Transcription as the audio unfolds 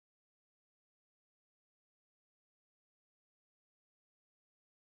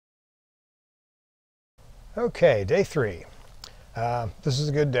Okay, day 3. This is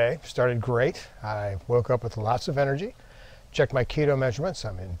a good day. Started great. I woke up with lots of energy. Checked my keto measurements.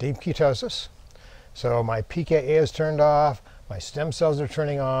 I'm in deep ketosis. So my PKA is turned off, my stem cells are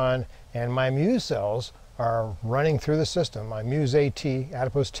turning on, and my Muse cells are running through the system. My Muse-AT,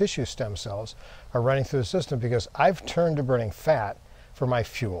 adipose tissue stem cells, are running through the system because I've turned to burning fat for my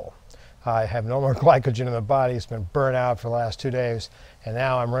fuel. I have no more glycogen in the body. It's been burnt out for the last 2 days, and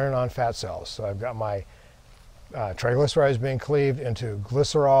now I'm running on fat cells. So I've got my triglycerides being cleaved into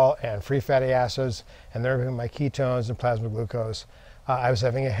glycerol and free fatty acids, and they're my ketones and plasma glucose. I was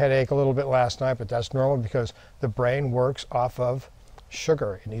having a headache a little bit last night, but that's normal because the brain works off of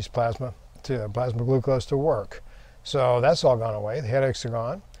sugar. It needs plasma glucose to work. So that's all gone away. The headaches are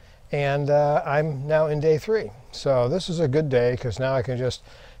gone. And I'm now in day 3. So this is a good day because now I can just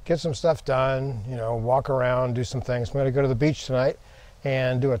get some stuff done, walk around, do some things. I'm going to go to the beach tonight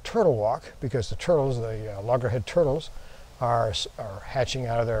and do a turtle walk because the turtles, the loggerhead turtles, are hatching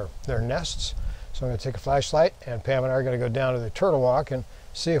out of their nests. So I'm going to take a flashlight, and Pam and I are going to go down to the turtle walk and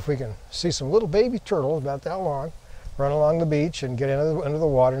see if we can see some little baby turtles about that long run along the beach and get into the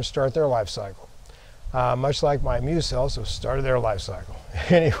water and start their life cycle. Much like my Muse cells have started their life cycle.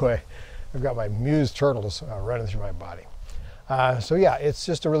 Anyway, I've got my Muse turtles running through my body. So yeah, it's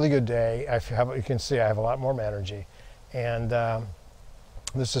just a really good day. You can see I have a lot more energy, and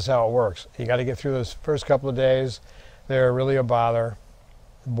this is how it works. You got to get through those first couple of days. They're really a bother,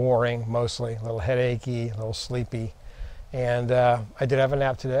 boring mostly, a little headachy, a little sleepy. And I did have a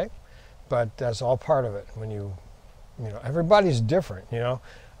nap today, but that's all part of it. When everybody's different,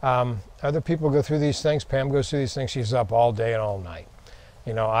 Other people go through these things. Pam goes through these things. She's up all day and all night.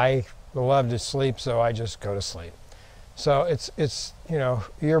 I love to sleep, so I just go to sleep. So it's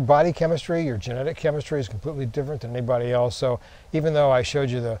your body chemistry, your genetic chemistry is completely different than anybody else. So even though I showed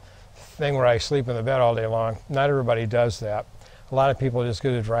you the thing where I sleep in the bed all day long, not everybody does that. A lot of people just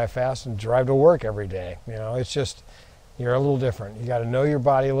go to dry fast and drive to work every day. It's just, you're a little different. You got to know your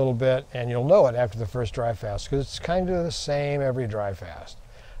body a little bit, and you'll know it after the first dry fast because it's kind of the same every dry fast.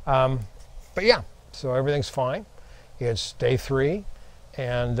 But yeah, so everything's fine. It's day 3,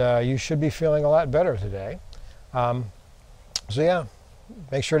 and you should be feeling a lot better today. So yeah,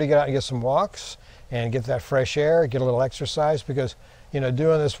 make sure to get out and get some walks and get that fresh air, get a little exercise because, doing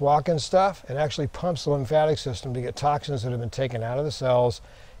this walking stuff, it actually pumps the lymphatic system to get toxins that have been taken out of the cells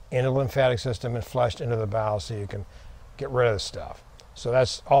into the lymphatic system and flushed into the bowel so you can get rid of the stuff. So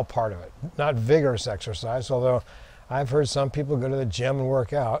that's all part of it. Not vigorous exercise, although I've heard some people go to the gym and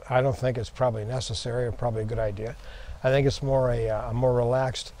work out. I don't think it's probably necessary or probably a good idea. I think it's more a more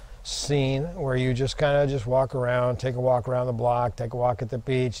relaxed scene where you just kind of just walk around, take a walk around the block, take a walk at the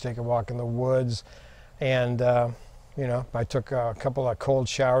beach, take a walk in the woods. And I took a couple of cold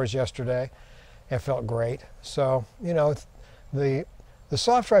showers yesterday and felt great. So the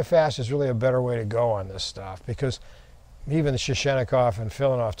soft dry fast is really a better way to go on this stuff because even Shoshennikov and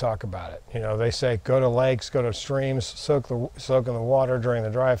Filanov talk about it. They say go to lakes, go to streams, soak in the water during the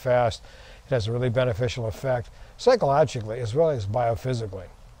dry fast. It has a really beneficial effect psychologically as well as biophysically.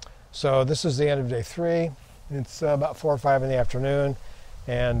 So this is the end of day 3. It's about 4 or 5 in the afternoon,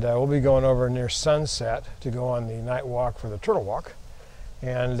 and we'll be going over near sunset to go on the night walk for the turtle walk.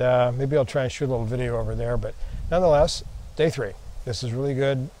 And maybe I'll try and shoot a little video over there, but nonetheless, day 3. This is really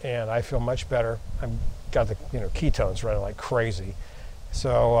good, and I feel much better. I've got the ketones running like crazy.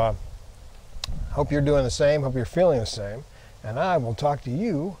 So hope you're doing the same, hope you're feeling the same, and I will talk to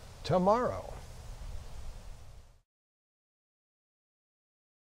you tomorrow.